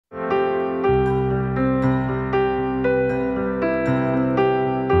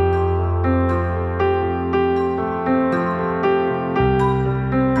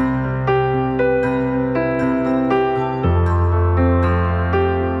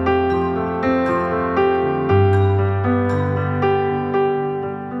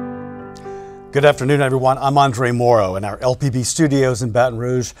Good afternoon, everyone. I'm Andre Morrow in our LPB studios in Baton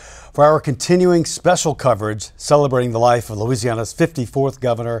Rouge for our continuing special coverage celebrating the life of Louisiana's 54th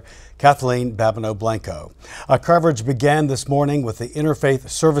Governor, Kathleen Blanco. Our coverage began this morning with the interfaith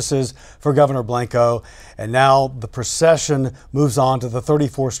services for Governor Blanco, and now the procession moves on to the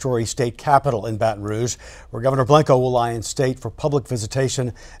 34-story state capitol in Baton Rouge, where Governor Blanco will lie in state for public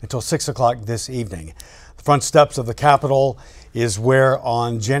visitation until 6 o'clock this evening. The front steps of the Capitol is where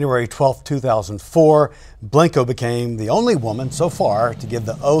on January 12, 2004, Blanco became the only woman so far to give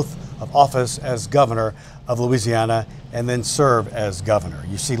the oath of office as governor of Louisiana and then serve as governor.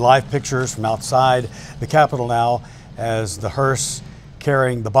 You see live pictures from outside the Capitol now as the hearse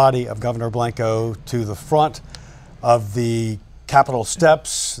carrying the body of Governor Blanco to the front of the Capitol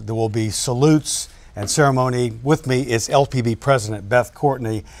steps. There will be salutes and ceremony. With me is LPB President Beth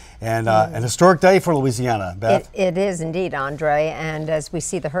Courtney, and an historic day for Louisiana. Beth? It is indeed, Andre, and as we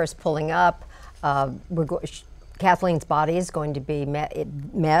see the hearse pulling up, Kathleen's body is going to be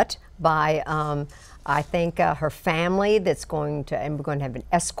met by, I think, her family that's going to, and we're going to have an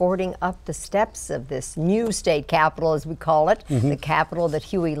escorting up the steps of this new state capitol, as we call it, the capitol that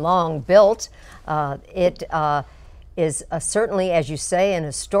Huey Long built. It is certainly, as you say, an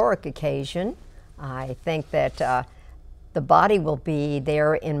historic occasion. I think that the body will be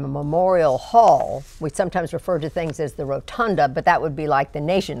there in Memorial Hall. We sometimes refer to things as the rotunda, but that would be like the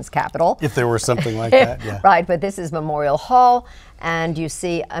nation's capital. If there were something like that, yeah. Right, but this is Memorial Hall, and you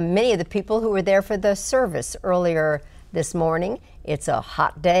see many of the people who were there for the service earlier this morning. It's a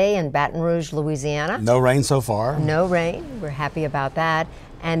hot day in Baton Rouge, Louisiana. No rain so far. No rain. We're happy about that.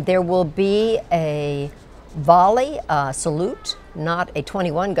 And there will be a volley salute, not a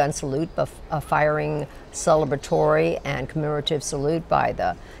 21-gun salute, but a firing celebratory and commemorative salute by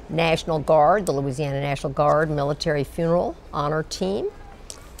the National Guard, the Louisiana National Guard Military Funeral Honor Team.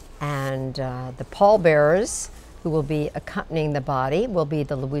 And the pallbearers who will be accompanying the body will be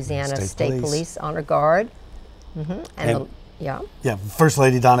the Louisiana State Police Honor Guard. Yeah, First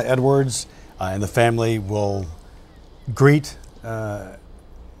Lady Donna Edwards and the family will greet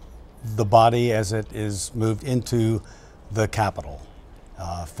the body as it is moved into the Capitol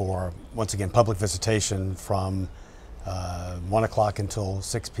for, once again, public visitation from 1 o'clock until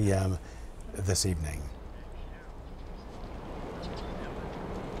 6 p.m. this evening.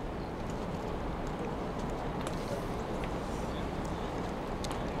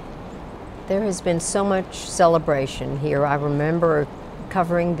 There has been so much celebration here. I remember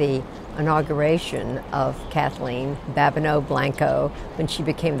covering the inauguration of Kathleen Blanco when she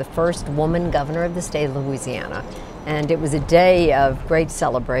became the first woman governor of the state of Louisiana. And it was a day of great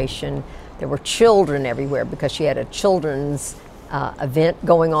celebration. There were children everywhere because she had a children's event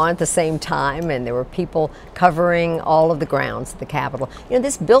going on at the same time, and there were people covering all of the grounds of the Capitol. You know,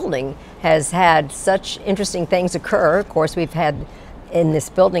 this building has had such interesting things occur. Of course, we've had in this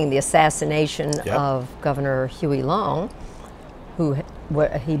building the assassination of Governor Huey Long, who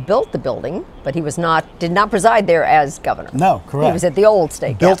he built the building, but he did not preside there as governor. No, correct. He was at the old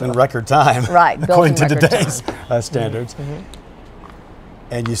state built capitol. In record time, right? According to today's standards.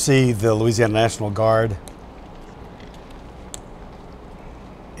 And you see the Louisiana National Guard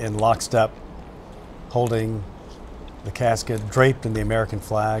in lockstep, holding the casket draped in the American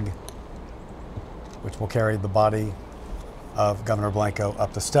flag, which will carry the body of Governor Blanco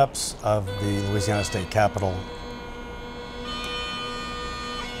up the steps of the Louisiana State Capitol.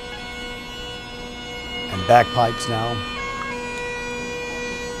 And bagpipes now.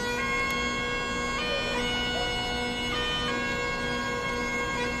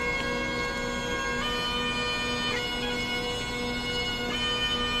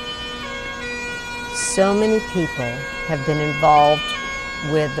 So many people have been involved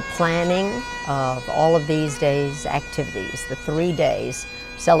with the planning of all of these days' activities, the 3 days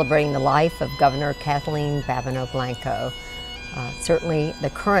celebrating the life of Governor Kathleen Blanco. Certainly the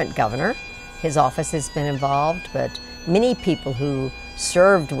current governor, his office has been involved, but many people who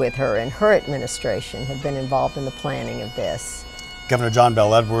served with her in her administration have been involved in the planning of this. Governor John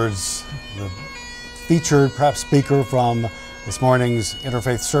Bell Edwards, the featured perhaps speaker from this morning's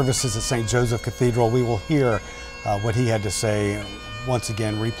interfaith services at St. Joseph Cathedral. We will hear what he had to say. Once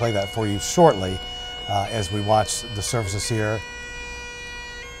again, replay that for you shortly as we watch the services here.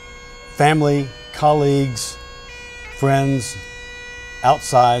 Family, colleagues, friends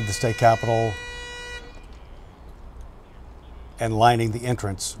outside the state capitol and lining the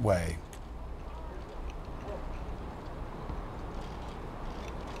entrance way.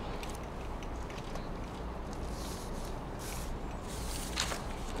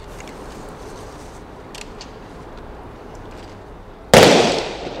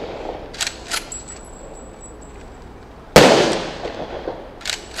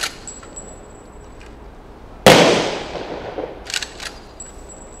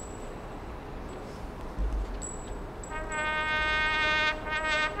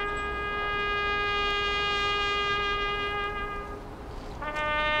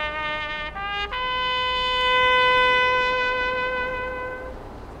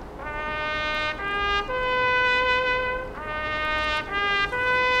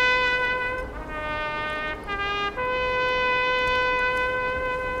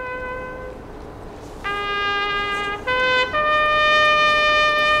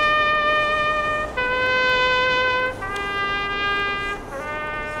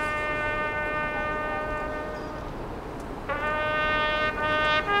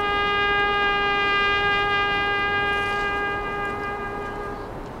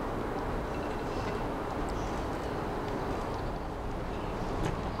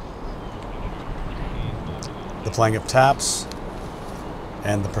 the playing of taps,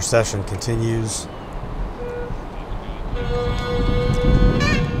 and the procession continues.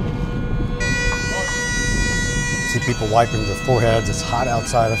 See people wiping their foreheads. It's hot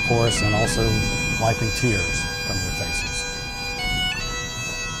outside, of course, and also wiping tears from their faces.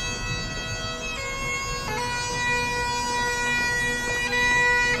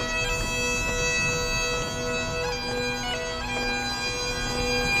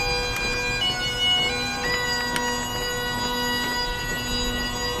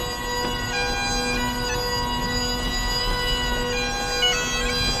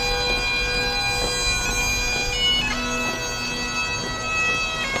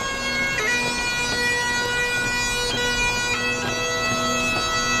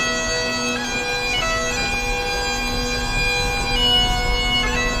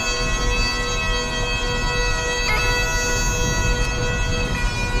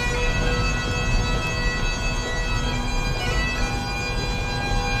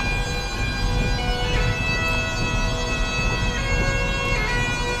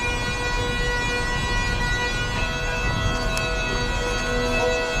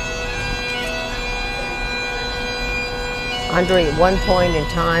 Andre, at one point in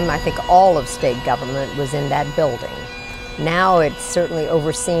time, I think all of state government was in that building. Now it's certainly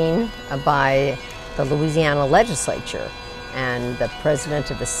overseen by the Louisiana legislature, and the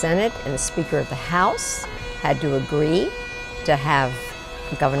president of the Senate and the Speaker of the House had to agree to have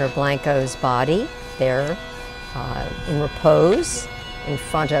Governor Blanco's body there in repose in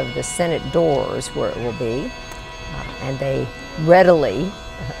front of the Senate doors where it will be, and they readily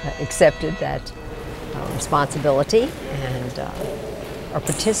accepted that responsibility and are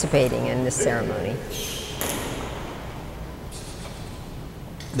participating in this ceremony.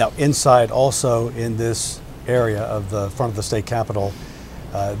 Now, inside also in this area of the front of the state capitol,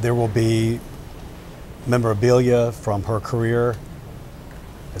 there will be memorabilia from her career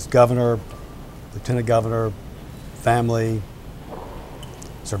as governor, lieutenant governor, family,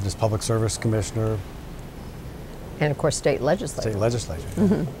 served as public service commissioner. And of course, state legislature. State legislature.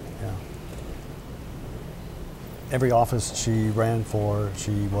 Mm-hmm. Yeah. Every office she ran for,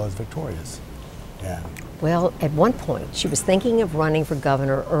 she was victorious. Yeah. Well, at one point, she was thinking of running for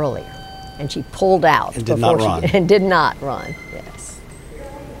governor earlier, and she pulled out and did not run. and did not run. Yes.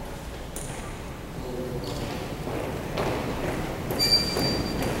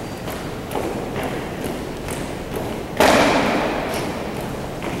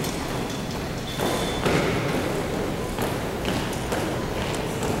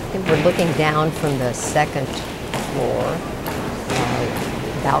 And we're looking down from the second floor.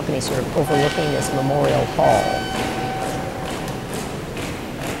 Balcony sort of overlooking this memorial hall.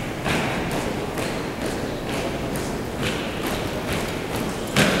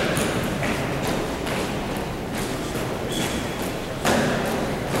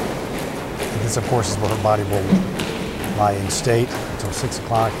 This, of course, is where her body will lie in state until 6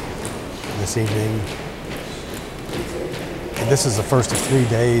 o'clock this evening. And this is the first of 3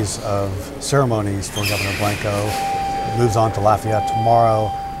 days of ceremonies for Governor Blanco. It moves on to Lafayette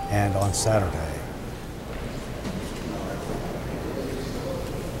tomorrow and on Saturday.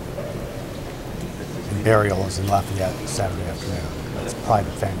 And burial is in Lafayette Saturday afternoon. That's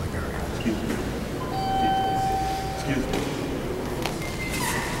private family burial. Excuse me.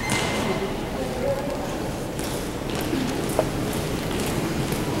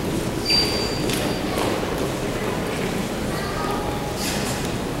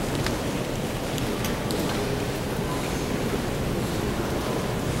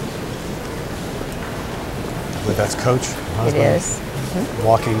 I believe that's Coach, her husband. It is. Mm-hmm.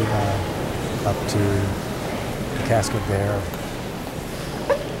 Walking up to the casket there.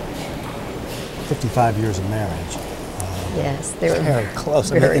 55 years of marriage. Yes, they were very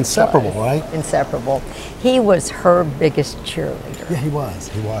close. I mean, inseparable, close. right? Inseparable. He was her biggest cheerleader. Yeah, he was.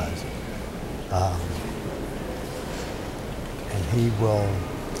 He was. And he will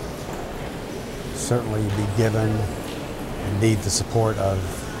certainly be given and need the support of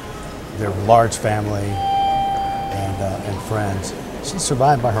their large family and friends. She's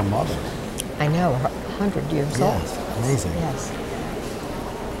survived by her mother. I know, 100 years old. Yes, amazing. Yes.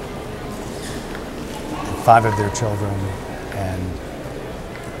 And 5 of their children and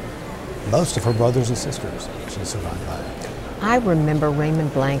most of her brothers and sisters she's survived by. I remember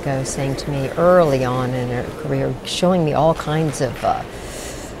Raymond Blanco saying to me early on in her career, showing me all kinds of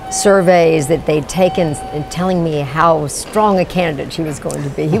surveys that they'd taken and telling me how strong a candidate she was going to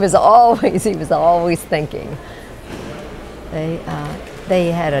be. He was always thinking.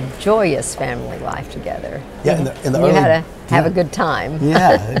 They had a joyous family life together. Yeah, in the you early, had to have a good time.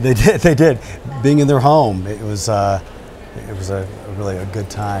 Yeah, they did. They did. Being in their home, it was a really a good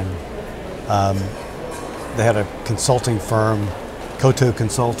time. They had a consulting firm, Koto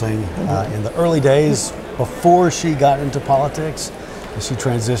Consulting, in the early days before she got into politics. She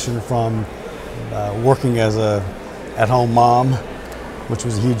transitioned from working as a at-home mom, which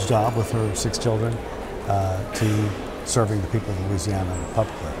was a huge job with her 6 children, to serving the people of Louisiana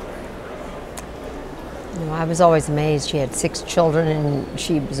publicly. You know, I was always amazed. She had 6 children, and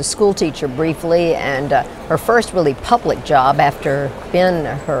she was a school teacher briefly, and her first really public job after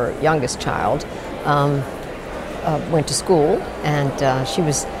Ben, her youngest child, went to school, and she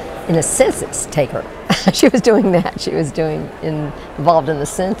was in a census taker. She was doing that. She was involved in the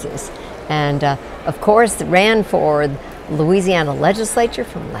census, and of course ran for Louisiana legislature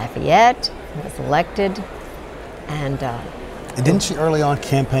from Lafayette, was elected, and didn't she early on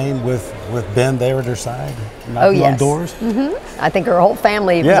campaign with Ben there at her side, knocking on doors? I think her whole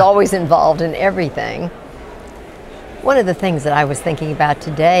family was always involved in everything. One of the things that I was thinking about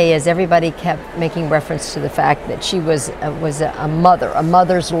today is everybody kept making reference to the fact that she was a mother, a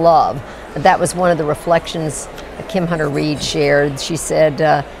mother's love. That was one of the reflections Kim Hunter-Reid shared. She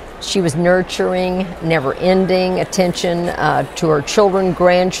said she was nurturing, never-ending attention to her children,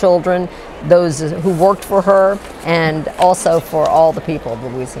 grandchildren, those who worked for her, and also for all the people of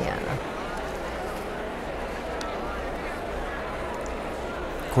Louisiana.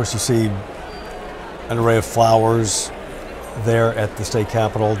 Of course, you see an array of flowers there at the state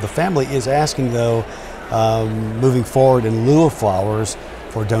capitol. The family is asking, though, moving forward in lieu of flowers,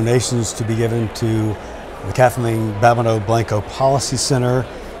 for donations to be given to the Kathleen Blanco Policy Center,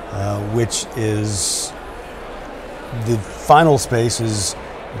 which is the final space is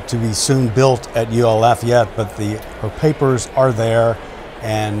to be soon built at UL Lafayette, but her papers are there,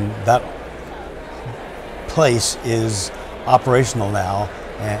 and that place is operational now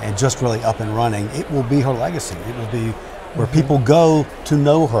and just really up and running. It will be her legacy. It will be where people go to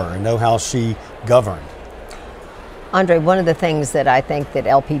know her and know how she governed. Andre, one of the things that I think that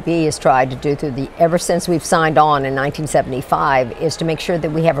LPB has tried to do ever since we've signed on in 1975 is to make sure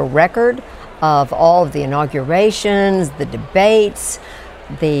that we have a record of all of the inaugurations, the debates,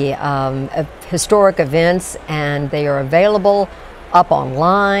 the historic events, and they are available up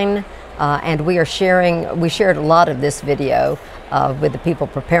online. And we shared a lot of this video with the people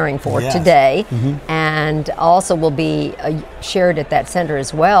preparing for it today, and also will be shared at that center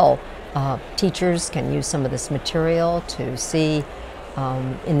as well. Teachers can use some of this material to see,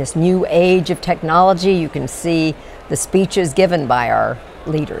 in this new age of technology, you can see the speeches given by our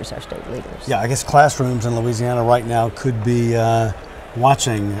leaders, our state leaders. Yeah, I guess classrooms in Louisiana right now could be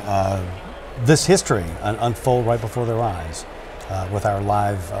watching this history unfold right before their eyes with our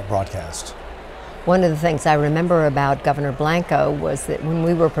live broadcast. One of the things I remember about Governor Blanco was that when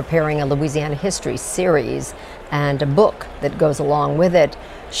we were preparing a Louisiana history series and a book that goes along with it,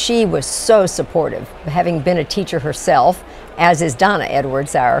 she was so supportive. Having been a teacher herself, as is Donna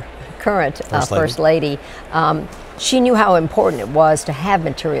Edwards, our current First Lady, she knew how important it was to have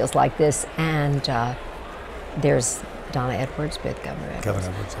materials like this, and there's Donna Edwards with Governor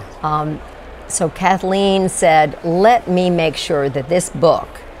Edwards. So Kathleen said, let me make sure that this book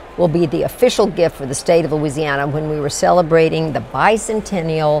will be the official gift for the state of Louisiana when we were celebrating the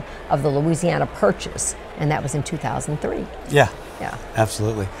bicentennial of the Louisiana Purchase, and that was in 2003. Yeah,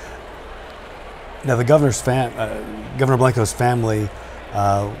 absolutely. Now the Governor Blanco's family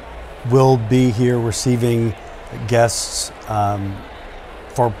will be here receiving guests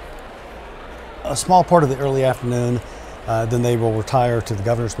for a small part of the early afternoon. Then they will retire to the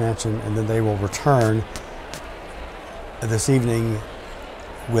Governor's Mansion, and then they will return this evening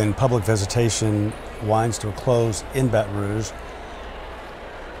when public visitation winds to a close in Baton Rouge.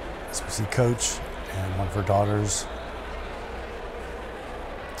 As we see Coach and one of her daughters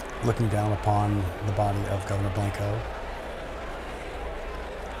looking down upon the body of Governor Blanco.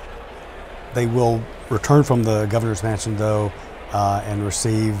 They will return from the Governor's Mansion, though, and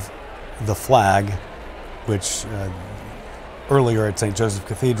receive the flag, which earlier at St. Joseph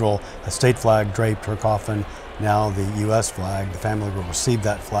Cathedral, a state flag draped her coffin. Now the U.S. flag. The family will receive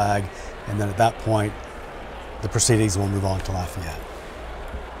that flag, and then at that point, the proceedings will move on to Lafayette.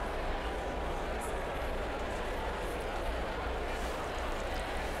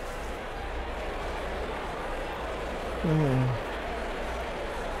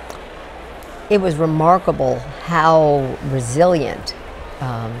 It was remarkable how resilient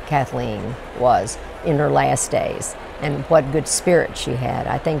Kathleen was in her last days. and what good spirit she had.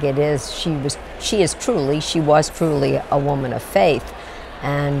 I think she was truly a woman of faith,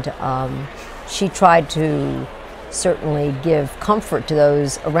 and she tried to certainly give comfort to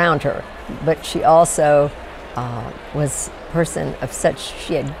those around her, but she also was a person of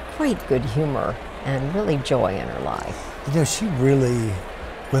she had great good humor and really joy in her life. You know, she really,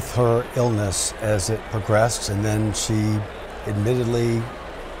 with her illness as it progressed, and then she admittedly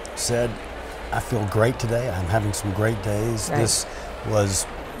said, I feel great today, I'm having some great days. Right. This was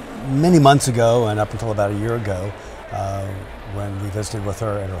many months ago and up until about a year ago when we visited with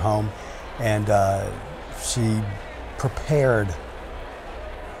her at her home, and she prepared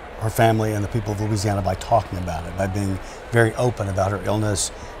her family and the people of Louisiana by talking about it, by being very open about her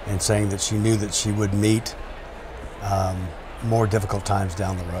illness and saying that she knew that she would meet more difficult times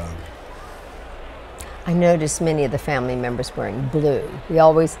down the road. I noticed many of the family members wearing blue.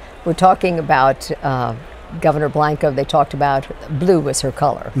 We're talking about Governor Blanco. They talked about blue was her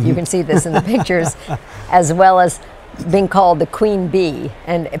color. Mm-hmm. You can see this in the pictures, as well as being called the Queen Bee,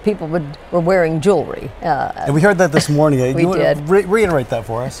 and people were wearing jewelry. And we heard that this morning. We did. Reiterate that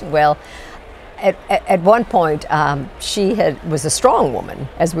for us. Well, at one point, she was a strong woman,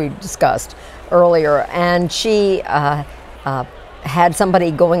 as we discussed earlier, and she had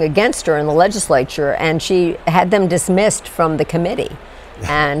somebody going against her in the legislature, and she had them dismissed from the committee.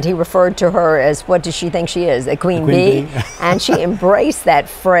 And he referred to her as, what does she think she is, a queen bee? And she embraced that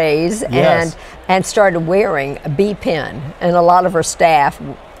phrase. Yes. and started wearing a bee pin. And a lot of her staff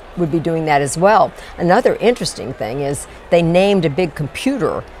would be doing that as well. Another interesting thing is they named a big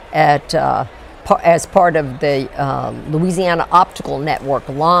computer as part of the Louisiana Optical Network,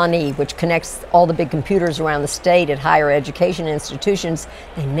 LONE, which connects all the big computers around the state at higher education institutions.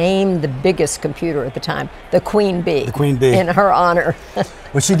 They named the biggest computer at the time the Queen Bee. The Queen Bee. In her honor.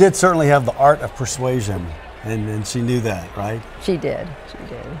 Well, she did certainly have the art of persuasion, and she knew that, right? She did.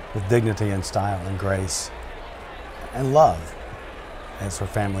 With dignity and style and grace and love, as her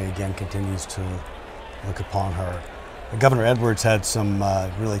family again continues to look upon her. Governor Edwards had some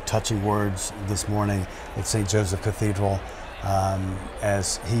really touching words this morning at St. Joseph Cathedral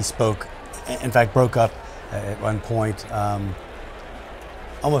as he spoke, in fact broke up at one point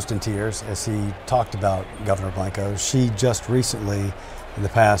almost in tears as he talked about Governor Blanco. She just recently, in the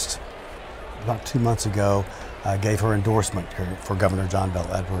past, about 2 months ago, gave her endorsement for Governor John Bel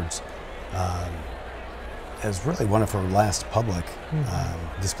Edwards as really one of her last public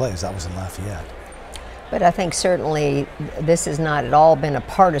displays. That was in Lafayette. But I think certainly this has not at all been a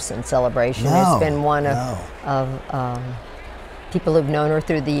partisan celebration. No, it's been one of people who've known her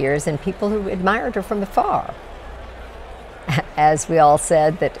through the years and people who admired her from afar. As we all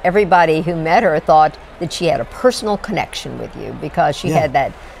said, that everybody who met her thought that she had a personal connection with you because she had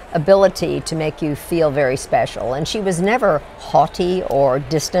that ability to make you feel very special. And she was never haughty or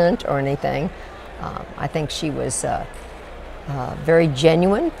distant or anything. I think she was a very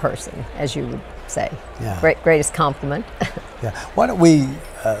genuine person, as you would say. Yeah. Greatest compliment. Yeah. Why don't we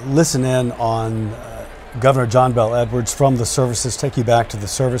listen in on Governor John Bel Edwards from the services, take you back to the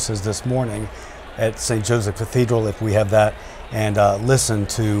services this morning at St. Joseph Cathedral, if we have that, and listen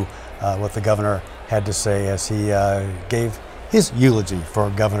to what the governor had to say as he gave his eulogy for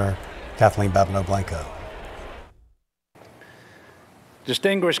Governor Kathleen Blanco.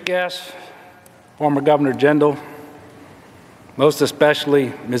 Distinguished guests, former Governor Jindal, most especially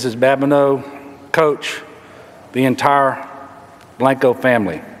Mrs. Babineau, Coach, the entire Blanco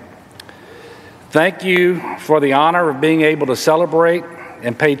family. Thank you for the honor of being able to celebrate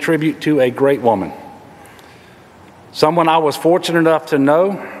and pay tribute to a great woman. Someone I was fortunate enough to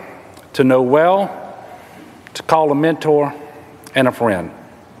know well, to call a mentor and a friend.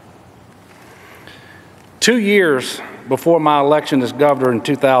 2 years before my election as governor in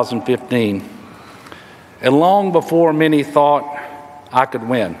 2015, and long before many thought I could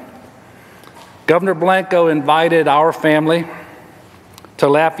win, Governor Blanco invited our family to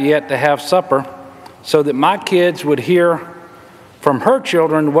Lafayette to have supper so that my kids would hear from her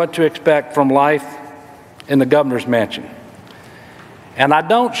children what to expect from life in the governor's mansion. And I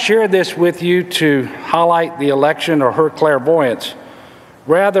don't share this with you to highlight the election or her clairvoyance.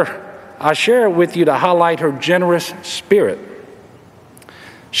 Rather, I share it with you to highlight her generous spirit.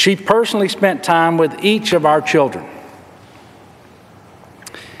 She personally spent time with each of our children.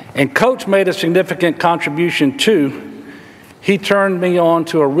 And Coach made a significant contribution too. He turned me on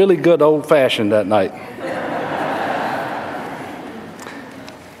to a really good old-fashioned that night.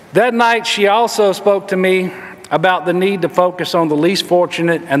 That night, she also spoke to me about the need to focus on the least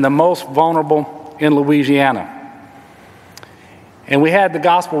fortunate and the most vulnerable in Louisiana. And we had the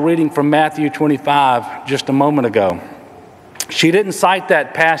gospel reading from Matthew 25 just a moment ago. She didn't cite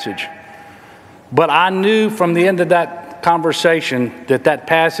that passage, but I knew from the end of that conversation that that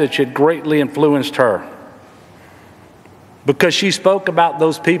passage had greatly influenced her, because she spoke about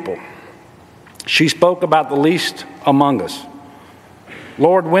those people. She spoke about the least among us.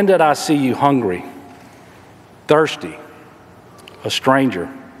 Lord, when did I see you hungry, thirsty, a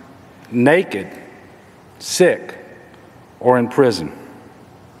stranger, naked, sick, or in prison?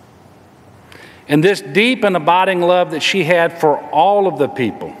 And this deep and abiding love that she had for all of the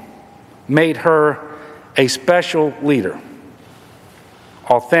people made her a special leader,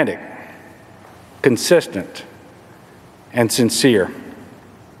 authentic, consistent, and sincere.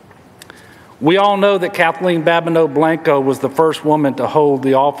 We all know that Kathleen Blanco was the first woman to hold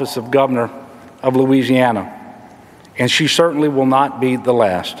the office of governor of Louisiana, and she certainly will not be the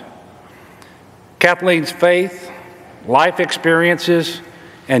last. Kathleen's faith, life experiences,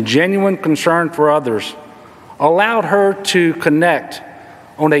 and genuine concern for others allowed her to connect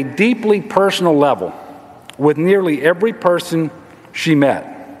on a deeply personal level with nearly every person she met.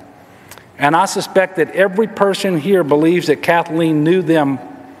 And I suspect that every person here believes that Kathleen knew them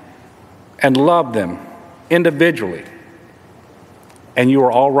and loved them individually. And you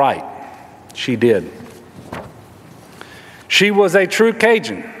are all right, she did. She was a true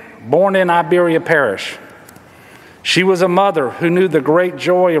Cajun, born in Iberia Parish. She was a mother who knew the great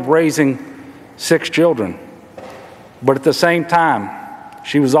joy of raising 6 children. But at the same time,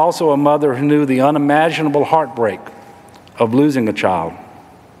 she was also a mother who knew the unimaginable heartbreak of losing a child.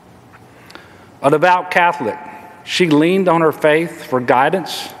 A devout Catholic, she leaned on her faith for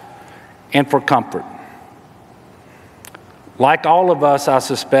guidance and for comfort. Like all of us, I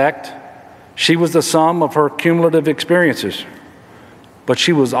suspect, she was the sum of her cumulative experiences, but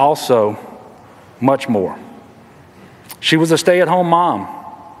she was also much more. She was a stay-at-home mom,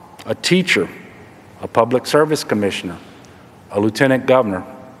 a teacher, a public service commissioner, a lieutenant governor,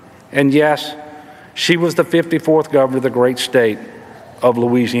 and yes, she was the 54th governor of the great state of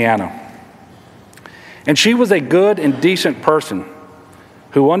Louisiana. And she was a good and decent person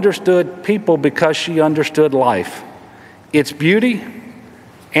who understood people because she understood life, its beauty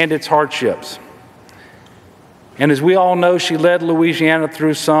and its hardships. And as we all know, she led Louisiana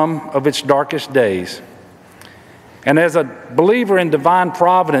through some of its darkest days. And as a believer in divine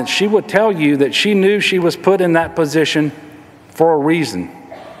providence, she would tell you that she knew she was put in that position for a reason.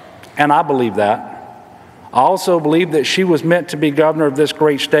 And I believe that. I also believe that she was meant to be governor of this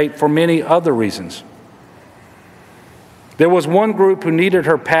great state for many other reasons. There was one group who needed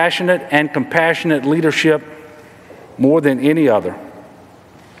her passionate and compassionate leadership more than any other: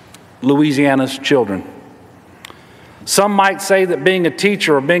 Louisiana's children. Some might say that being a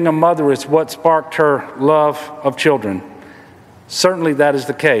teacher or being a mother is what sparked her love of children. Certainly that is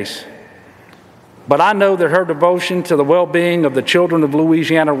the case. But I know that her devotion to the well-being of the children of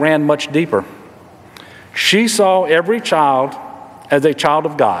Louisiana ran much deeper. She saw every child as a child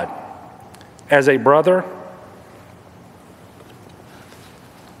of God, as a brother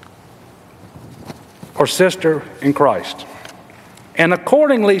or sister in Christ. And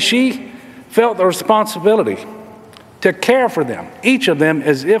accordingly, she felt the responsibility to care for them, each of them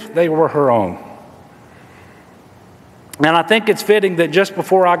as if they were her own. And I think it's fitting that just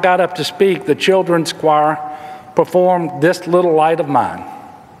before I got up to speak, the children's choir performed "This Little Light of Mine,"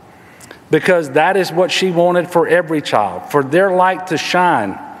 because that is what she wanted for every child, for their light to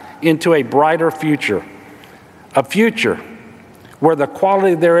shine into a brighter future, a future where the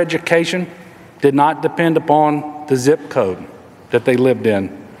quality of their education did not depend upon the zip code that they lived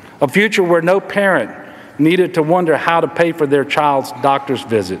in, a future where no parent needed to wonder how to pay for their child's doctor's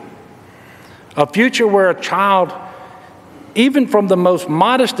visit, a future where a child, even from the most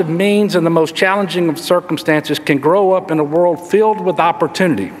modest of means and the most challenging of circumstances, can grow up in a world filled with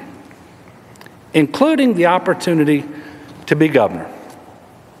opportunity, including the opportunity to be governor.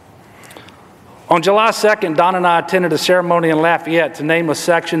 On July 2nd, Don and I attended a ceremony in Lafayette to name a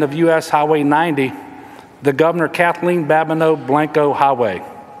section of U.S. Highway 90 the Governor Kathleen Blanco Highway.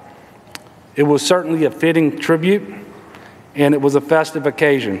 It was certainly a fitting tribute, and it was a festive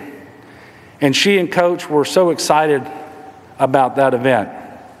occasion. And she and Coach were so excited about that event.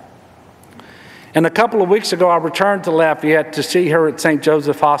 And a couple of weeks ago, I returned to Lafayette to see her at St.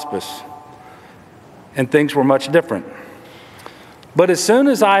 Joseph Hospice, and things were much different. But as soon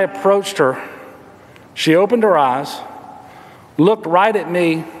as I approached her, she opened her eyes, looked right at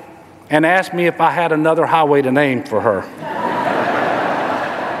me, and asked me if I had another highway to name for her.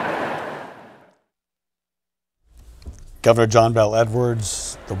 Governor John Bel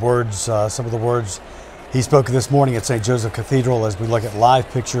Edwards, some of the words He spoke this morning at St. Joseph Cathedral as we look at live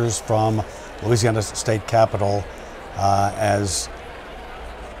pictures from Louisiana State Capitol as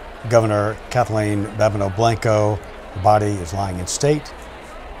Governor Kathleen Blanco, her body is lying in state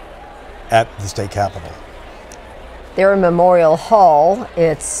at the state capitol. They're in Memorial Hall.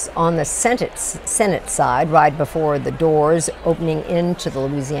 It's on the Senate side, right before the doors opening into the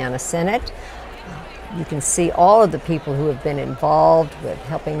Louisiana Senate. You can see all of the people who have been involved with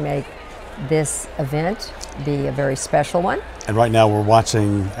helping make this event be a very special one. And right now we're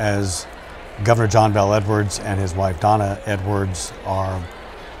watching as Governor John Bell Edwards and his wife Donna Edwards are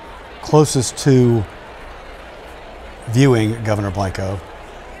closest to viewing Governor Blanco.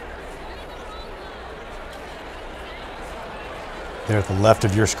 They're at the left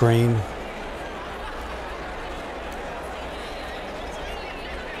of your screen.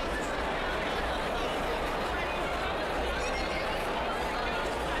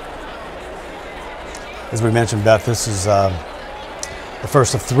 As we mentioned, Beth, this is the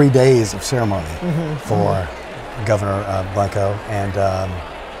first of 3 days of ceremony for Governor Blanco, and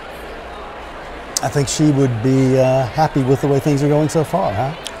I think she would be happy with the way things are going so far,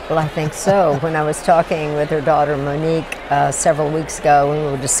 huh? Well, I think so. When I was talking with her daughter Monique several weeks ago, and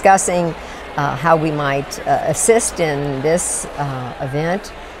we were discussing how we might assist in this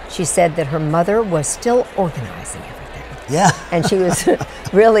event, she said that her mother was still organizing everything. Yeah. And she was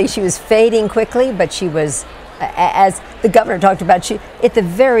she was fading quickly, but she was, as the governor talked about, at the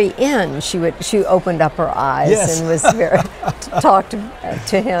very end, she opened up her eyes and was talked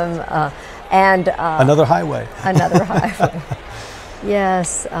to him. Another highway. Another highway.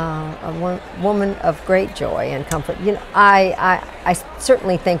 Yes, a woman of great joy and comfort. You know, I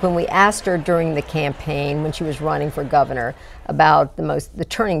certainly think when we asked her during the campaign, when she was running for governor, about the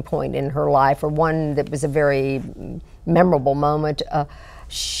turning point in her life, or one that was a very memorable moment,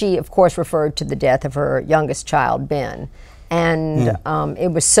 she of course referred to the death of her youngest child, Ben, and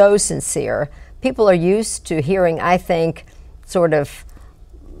it was so sincere. People are used to hearing, I think, sort of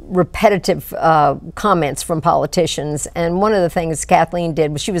repetitive comments from politicians, and one of the things Kathleen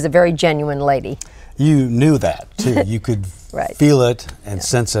did was she was a very genuine lady. You knew that too. You could feel it and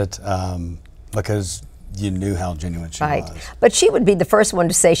sense it because you knew how genuine she was. But she would be the first one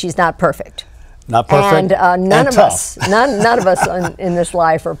to say she's not perfect. Not perfect, and none of tough. us, none of us in this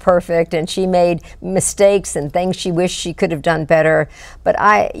life are perfect, and she made mistakes and things she wished she could have done better.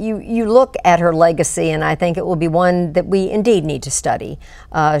 But you look at her legacy, and I think it will be one that we indeed need to study.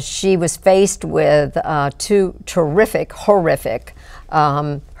 She was faced with two horrific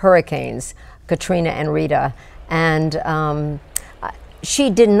hurricanes, Katrina and Rita, and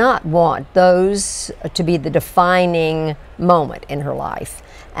she did not want those to be the defining moment in her life.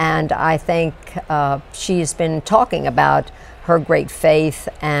 And I think she has been talking about her great faith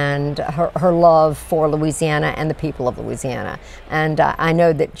and her love for Louisiana and the people of Louisiana. And I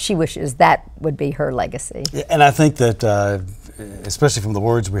know that she wishes that would be her legacy. And I think that, especially from the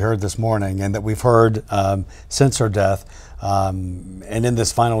words we heard this morning and that we've heard since her death, and in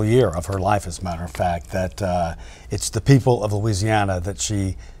this final year of her life, as a matter of fact, that it's the people of Louisiana that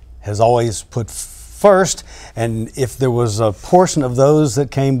she has always put first, and if there was a portion of those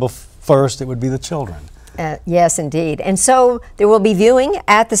that came first, it would be the children. Yes, indeed. And so there will be viewing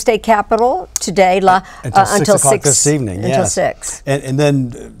at the state capitol today until 6 o'clock this evening. Until 6. And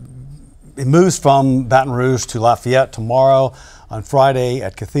then it moves from Baton Rouge to Lafayette tomorrow. On Friday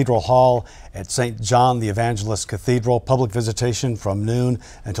at Cathedral Hall at St. John the Evangelist Cathedral, public visitation from noon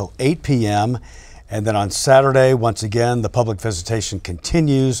until 8 p.m. And then on Saturday, once again, the public visitation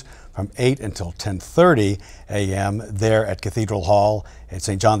continues from 8 until 10:30 a.m. there at Cathedral Hall at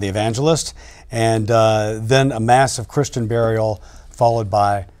St. John the Evangelist. And then a massive Christian burial followed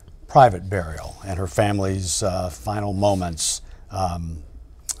by private burial and her family's final moments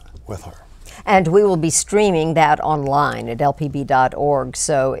with her. And we will be streaming that online at lpb.org,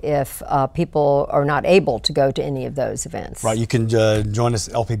 so if people are not able to go to any of those events. Right, you can join us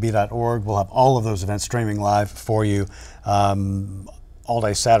at lpb.org. We'll have all of those events streaming live for you all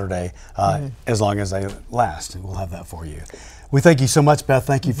day Saturday, as long as they last. We'll have that for you. We thank you so much, Beth.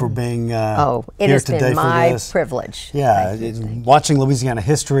 Thank you for being here today for this. It has been my privilege. Yeah, watching Louisiana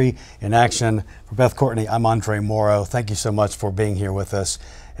history in action. For Beth Courtney, I'm Andre Morrow. Thank you so much for being here with us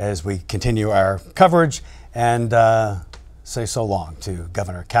as we continue our coverage and say so long to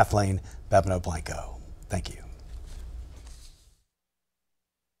Governor Kathleen Blanco. Thank you.